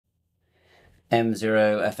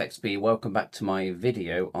M0FXB, welcome back to my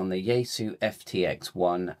video on the Yaesu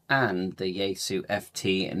FTX-1 and the Yaesu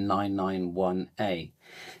FT991A.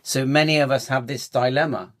 So many of us have this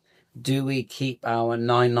dilemma. Do we keep our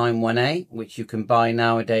 991A, which you can buy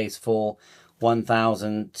nowadays for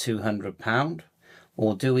 £1,200,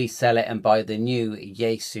 or do we sell it and buy the new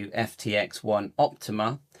Yaesu FTX-1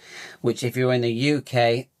 Optima, which if you're in the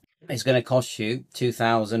UK is going to cost you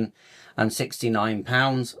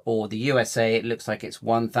 £2,069, or the USA it looks like it's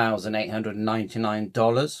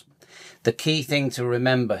 $1,899. The key thing to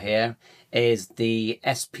remember here is the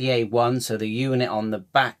SPA1, so the unit on the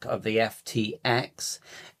back of the FTX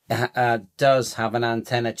does have an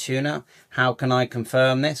antenna tuner. How can I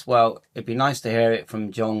confirm this? Well, it'd be nice to hear it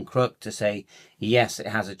from John Crook to say yes, it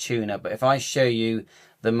has a tuner, but if I show you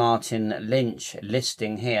the Martin Lynch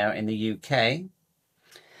listing here in the UK,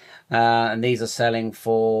 and these are selling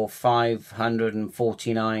for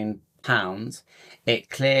 £549, it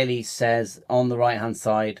clearly says on the right hand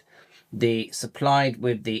side, the supplied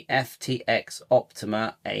with the FTX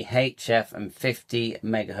Optima, a HF and 50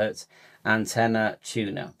 megahertz antenna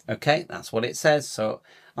tuner. Okay, that's what it says. So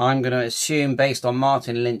I'm going to assume, based on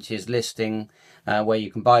Martin Lynch's listing, where you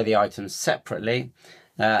can buy the items separately,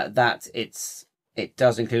 that it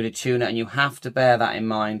does include a tuner, and you have to bear that in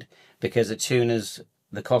mind, because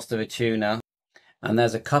the cost of a tuner, and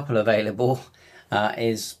there's a couple available,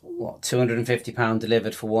 is what, £250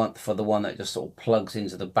 delivered for the one that just sort of plugs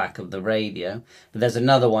into the back of the radio. But there's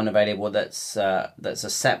another one available that's a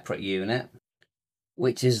separate unit,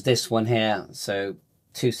 which is this one here. So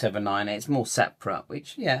 279. It's more separate,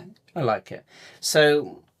 which, yeah, I like it.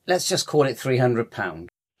 So let's just call it £300.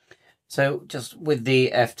 So just with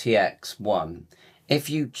the FTX-1, if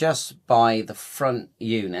you just buy the front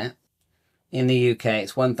unit, in the UK,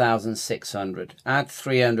 it's 1,600. Add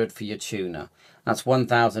 300 for your tuner. That's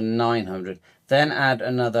 1,900. Then add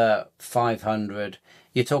another 500.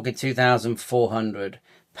 You're talking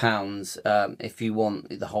 £2,400 if you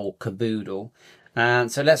want the whole caboodle.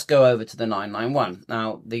 And so let's go over to the 991.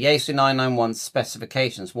 Now, the Yaesu 991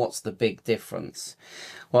 specifications, what's the big difference?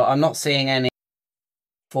 Well, I'm not seeing any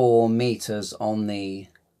 4 meters on the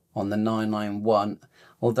 991.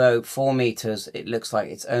 Although 4 meters, it looks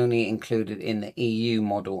like it's only included in the EU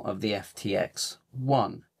model of the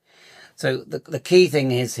FTX-1. So the key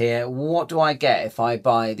thing is here, what do I get if I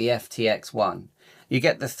buy the FTX-1? You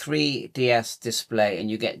get the 3DS display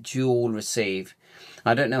and you get dual receive.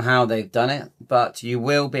 I don't know how they've done it, but you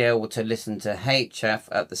will be able to listen to HF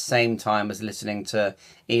at the same time as listening to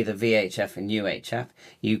either VHF and UHF.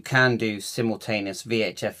 You can do simultaneous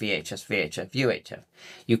VHF, VHS, VHF, UHF.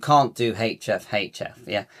 You can't do HF, HF,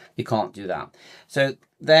 yeah? You can't do that. So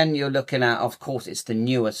then you're looking at, of course, it's the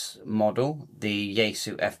newest model. The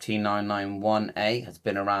Yaesu FT991A has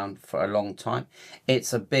been around for a long time.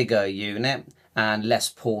 It's a bigger unit and less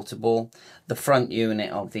portable. The front unit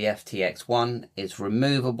of the FTX-1 is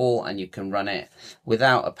removable, and you can run it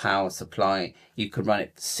without a power supply. You can run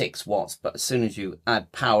it 6 watts, but as soon as you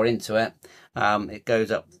add power into it, it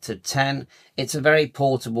goes up to 10. It's a very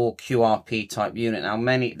portable QRP type unit. Now,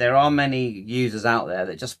 there are many users out there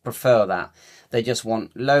that just prefer that. They just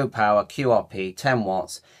want low power QRP, 10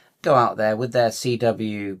 watts, go out there with their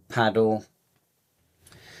CW paddle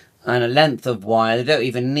and a length of wire. They don't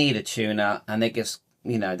even need a tuner, and they just,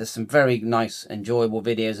 you know, there's some very nice, enjoyable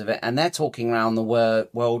videos of it, and they're talking around the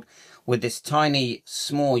world with this tiny,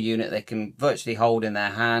 small unit they can virtually hold in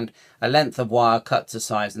their hand, a length of wire cut to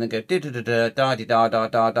size, and they go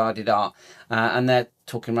da-da-da-da-da-da-da-da-da-da, and they're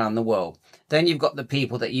talking around the world. Then you've got the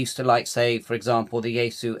people that used to like, say, for example, the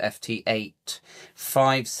Yaesu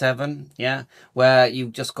FT8-57, yeah, where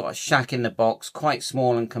you've just got a shack in the box, quite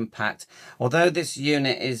small and compact. Although this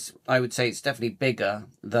unit is, I would say, it's definitely bigger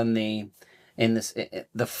than the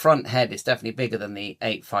front head is definitely bigger than the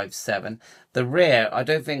 857. The rear, I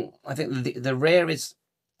think the rear is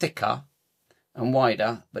thicker and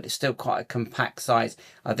wider, but it's still quite a compact size.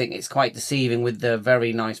 I think it's quite deceiving with the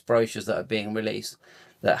very nice brochures that are being released,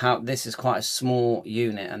 that how this is quite a small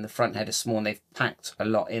unit and the front head is small, and they've packed a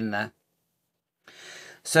lot in there.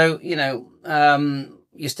 So, you know,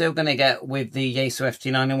 you're still going to get, with the Yaesu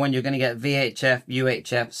FT991, you're going to get VHF,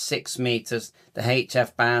 UHF, 6 meters, the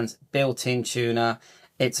HF bands, built-in tuner.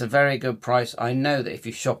 It's a very good price. I know that if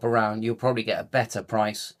you shop around, you'll probably get a better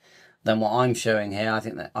price than what I'm showing here. I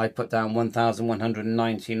think that I put down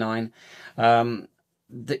 1,199.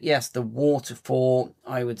 Yes, the waterfall,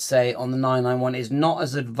 I would say, on the 991 is not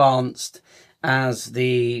as advanced as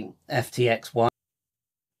the FTX-1.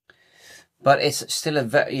 but it's still a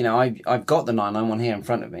very, you know, I've got the 991 here in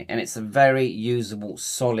front of me, and it's a very usable,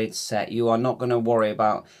 solid set. You are not going to worry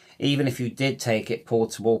about, even if you did take it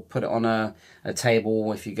portable, put it on a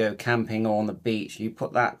table, if you go camping or on the beach, you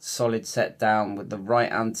put that solid set down with the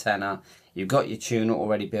right antenna, you've got your tuner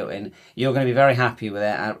already built in, you're going to be very happy with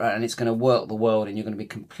it, and it's going to work the world, and you're going to be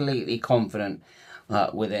completely confident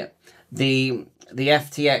with it. The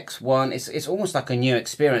FTX-1, it's almost like a new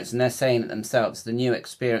experience, and they're saying it themselves, the new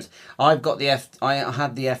experience. I had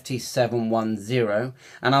the FT710,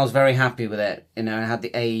 and I was very happy with it. You know, I had the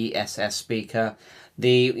AESS speaker.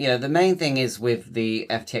 The main thing is with the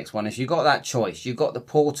FTX-1 is you got that choice. You've got the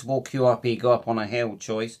portable QRP go up on a hill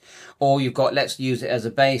choice, or you've got let's use it as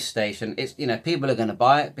a base station. It's, you know, people are going to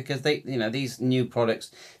buy it because they, you know, these new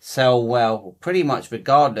products sell well pretty much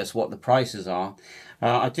regardless what the prices are.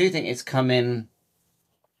 I do think it's come in.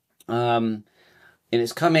 And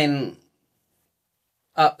it's come in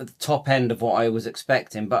at the top end of what I was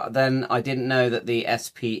expecting, but then I didn't know that the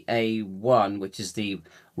SPA1, which is the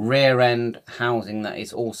rear end housing that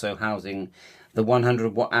is also housing the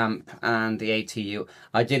 100 watt amp and the ATU,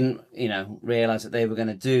 I didn't, you know, realize that they were going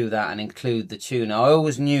to do that and include the tuner. I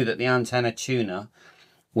always knew that the antenna tuner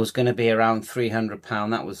was going to be around £300.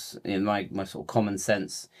 That was in my sort of common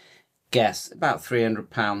sense guess, about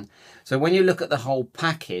 £300. So when you look at the whole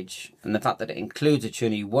package and the fact that it includes a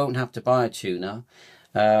tuner, you won't have to buy a tuner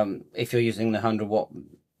if you're using the 100 watt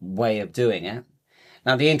way of doing it.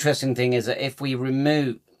 Now the interesting thing is that if we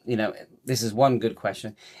remove, you know, this is one good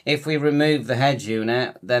question, if we remove the head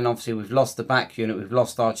unit, then obviously we've lost the back unit, we've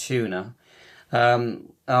lost our tuner. Is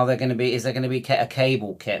there going to be a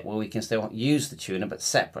cable kit where we can still use the tuner but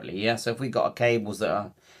separately? Yeah, so if we've got cables that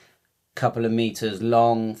are couple of meters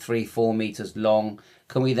long, 3-4 meters long,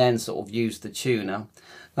 can we then sort of use the tuner?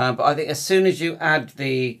 But I think as soon as you add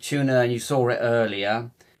the tuner, and you saw it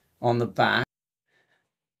earlier on the back,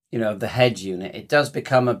 you know, the head unit, it does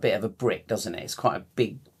become a bit of a brick, doesn't it? It's quite a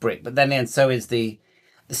big brick. But then so is the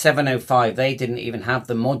 705. They didn't even have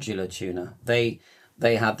the modular tuner. They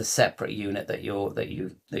had the separate unit that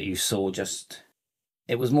you saw just.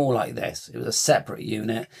 It was more like this. It was a separate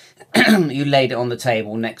unit. You laid it on the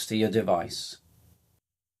table next to your device.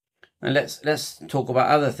 And let's talk about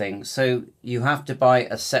other things. So you have to buy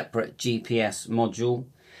a separate GPS module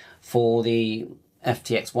for the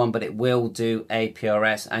FTX-1, but it will do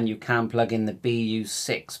APRS, and you can plug in the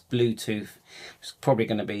BU6 Bluetooth. It's probably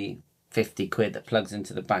going to be 50 quid that plugs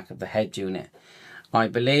into the back of the head unit, I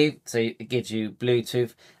believe. So it gives you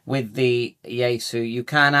Bluetooth. With the Yaesu, you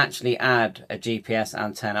can actually add a GPS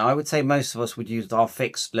antenna. I would say most of us would use our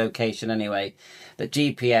fixed location anyway. The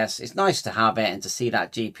GPS, it's nice to have it and to see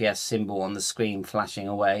that GPS symbol on the screen flashing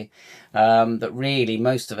away. But really,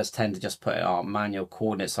 most of us tend to just put our manual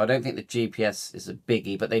coordinates. So I don't think the GPS is a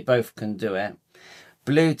biggie, but they both can do it.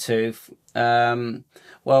 Bluetooth,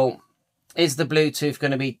 well, is the Bluetooth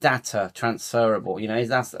going to be data transferable? You know,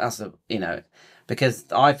 that's a, you know, because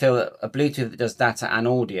I feel that a Bluetooth that does data and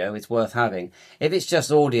audio is worth having. If it's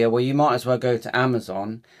just audio, well, you might as well go to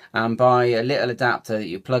Amazon and buy a little adapter that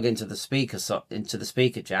you plug into the speaker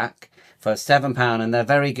jack for £7, and they're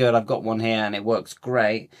very good. I've got one here and it works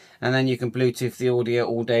great. And then you can Bluetooth the audio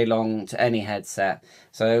all day long to any headset.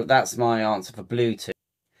 So that's my answer for Bluetooth.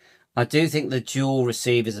 I do think the dual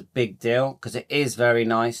receive is a big deal because it is very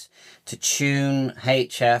nice to tune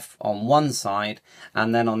HF on one side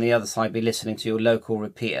and then on the other side be listening to your local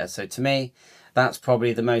repeater. So to me, that's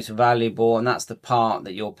probably the most valuable, and that's the part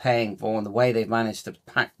that you're paying for, and the way they've managed to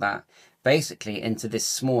pack that basically into this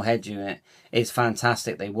small head unit is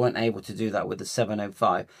fantastic. They weren't able to do that with the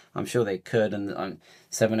 705. I'm sure they could, and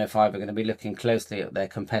 705 are going to be looking closely at their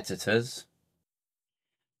competitors.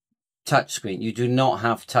 Touchscreen. You do not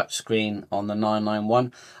have touchscreen on the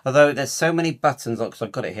 991, although there's so many buttons, because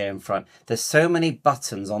I've got it here in front, there's so many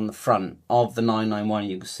buttons on the front of the 991,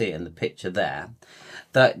 you can see it in the picture there,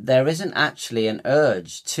 that there isn't actually an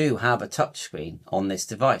urge to have a touchscreen on this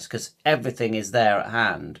device because everything is there at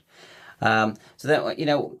hand. So that, you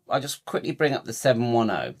know, I just quickly bring up the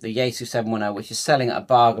 710, the Yaesu 710, which is selling at a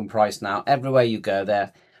bargain price now. Everywhere you go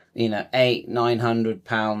there, you know,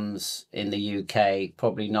 £900 in the UK,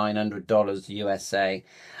 probably $900 USA.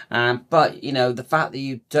 But, you know, the fact that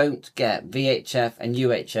you don't get VHF and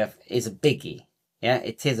UHF is a biggie. Yeah,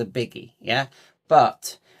 it is a biggie. Yeah,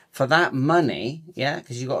 but for that money, yeah,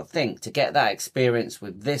 because you got to think, to get that experience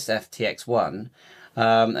with this FTX-1,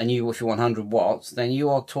 and if you want 100 watts, then you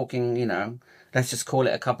are talking, you know, let's just call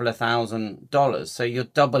it a couple of $1,000. So you're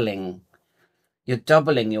doubling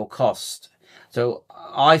your cost. So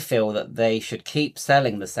I feel that they should keep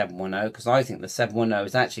selling the 710 because I think the 710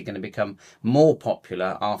 is actually going to become more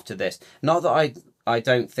popular after this. Not that I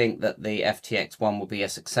don't think that the FTX-1 will be a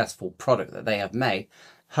successful product that they have made.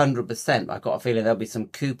 100%. I've got a feeling there'll be some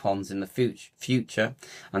coupons in the future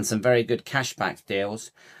and some very good cashback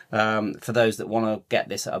deals for those that want to get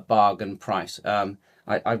this at a bargain price. I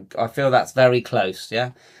feel that's very close,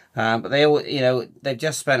 yeah. But they all, they've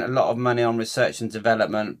just spent a lot of money on research and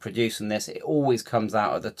development producing this. It always comes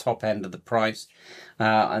out at the top end of the price,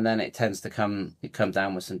 and then it tends to come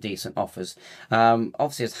down with some decent offers.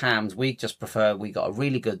 Obviously, as hams, we just prefer we got a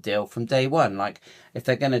really good deal from day one. Like, if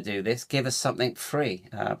they're going to do this, give us something free,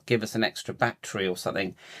 give us an extra battery or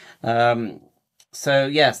something. So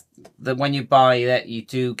yes, when you buy it, you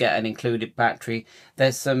do get an included battery.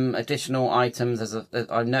 There's some additional items.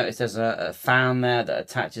 I've noticed there's a fan there that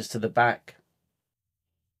attaches to the back.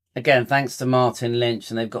 Again, thanks to Martin Lynch,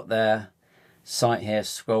 and they've got their site here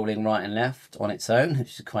scrolling right and left on its own,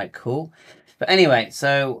 which is quite cool. But anyway,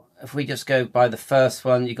 so if we just go by the first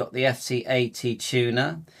one, you've got the FC80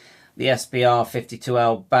 tuner, the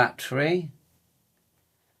SBR52L battery.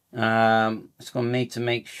 It's going to need to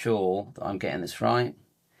make sure that I'm getting this right.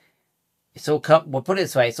 It's all we'll put it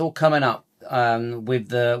this way, it's all coming up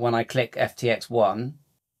with when I click FTX-1.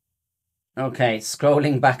 Okay,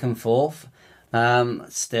 scrolling back and forth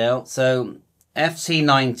still. So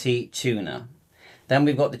FC90 tuner. Then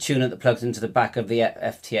we've got the tuner that plugs into the back of the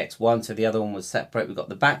FTX-1, so the other one was separate. We've got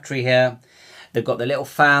the battery here. They've got the little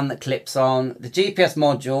fan that clips on. The GPS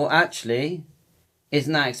module actually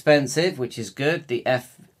isn't that expensive, which is good. The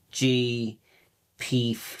FGP5,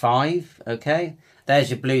 okay. There's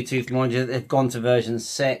your Bluetooth module. They've gone to version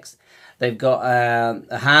 6. They've got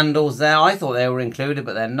the handles there. I thought they were included,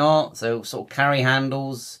 but they're not. So sort of carry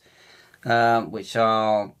handles, which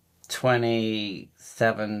are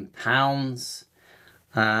 £27.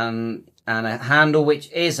 And a handle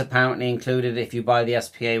which is apparently included if you buy the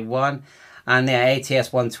SPA1. And the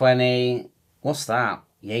ATS120, what's that?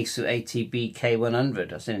 Yaesu ATBK100,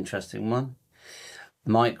 that's an interesting one.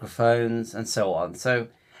 Microphones and so on. So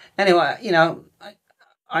anyway,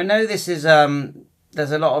 I know this is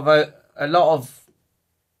there's a lot of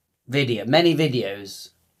many videos,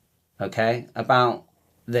 okay, about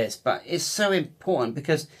this, but it's so important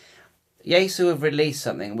because Yaesu have released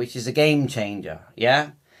something which is a game changer,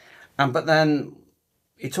 yeah, but then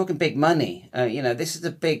you're talking big money. This is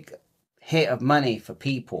a big hit of money for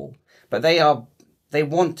people, but they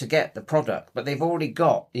want to get the product, but they've already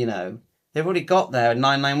got, they've already got their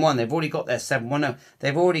 991, they've already got their 710,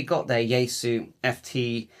 they've already got their Yaesu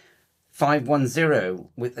FT991A,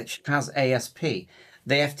 which has ASP.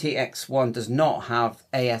 The FTX-1 does not have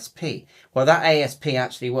ASP. Well, that ASP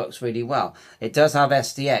actually works really well. It does have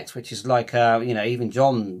SDX, which is like, even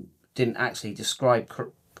John didn't actually describe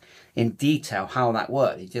in detail how that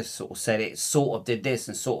worked. He just sort of said it sort of did this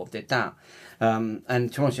and sort of did that. And to be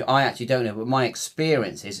honest with you, I actually don't know, but my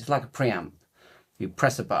experience is it's like a preamp. You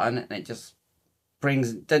press a button and it just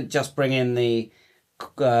doesn't just bring in the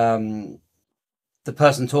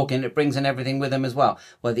person talking, it brings in everything with them as well.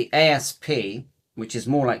 Well, the ASP, which is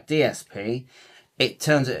more like DSP, it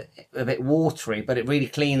turns it a bit watery, but it really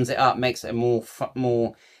cleans it up, makes it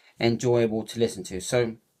more enjoyable to listen to.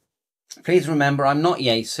 So please remember, I'm not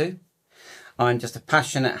Yaesu. I'm just a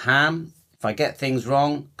passionate ham. If I get things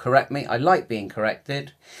wrong, correct me. I like being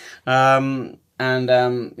corrected. Always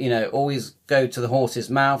go to the horse's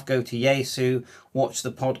mouth, go to Yaesu, watch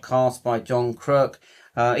the podcast by John Crook.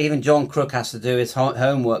 Even John Crook has to do his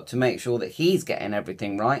homework to make sure that he's getting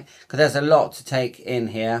everything right, because there's a lot to take in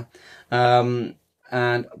here.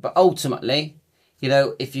 But ultimately,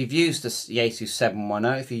 if you've used the Yaesu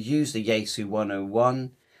 710, if you use the Yaesu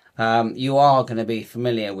 101, you are going to be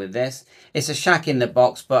familiar with this. It's a shack in the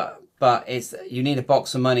box, but you need a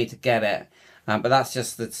box of money to get it. But that's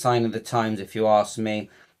just the sign of the times, if you ask me.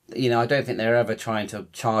 I don't think they're ever trying to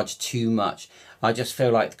charge too much. I just feel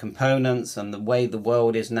like the components and the way the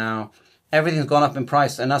world is now, everything's gone up in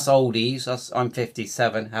price. And us oldies, I'm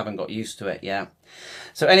 57, haven't got used to it yet.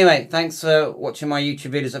 So anyway, thanks for watching my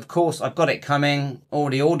YouTube videos. Of course, I've got it coming,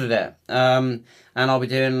 already ordered it. And I'll be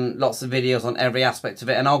doing lots of videos on every aspect of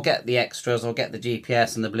it. And I'll get the extras, I'll get the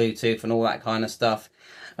GPS and the Bluetooth and all that kind of stuff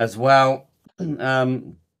as well.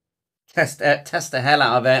 Test the hell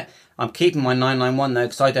out of it. I'm keeping my 991 though,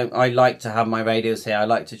 because I like to have my radios here. I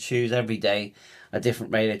like to choose every day a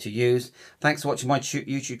different radio to use. Thanks for watching my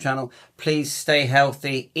YouTube channel. Please stay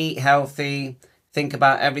healthy, eat healthy, think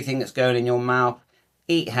about everything that's going in your mouth.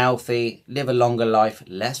 Eat healthy, live a longer life,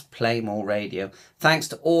 let's play more radio. Thanks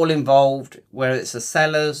to all involved, whether it's the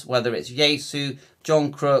sellers, whether it's Yaesu,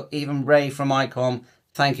 John Crook, even Ray from ICOM,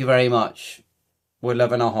 thank you very much. We're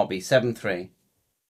loving our hobby. 7-3.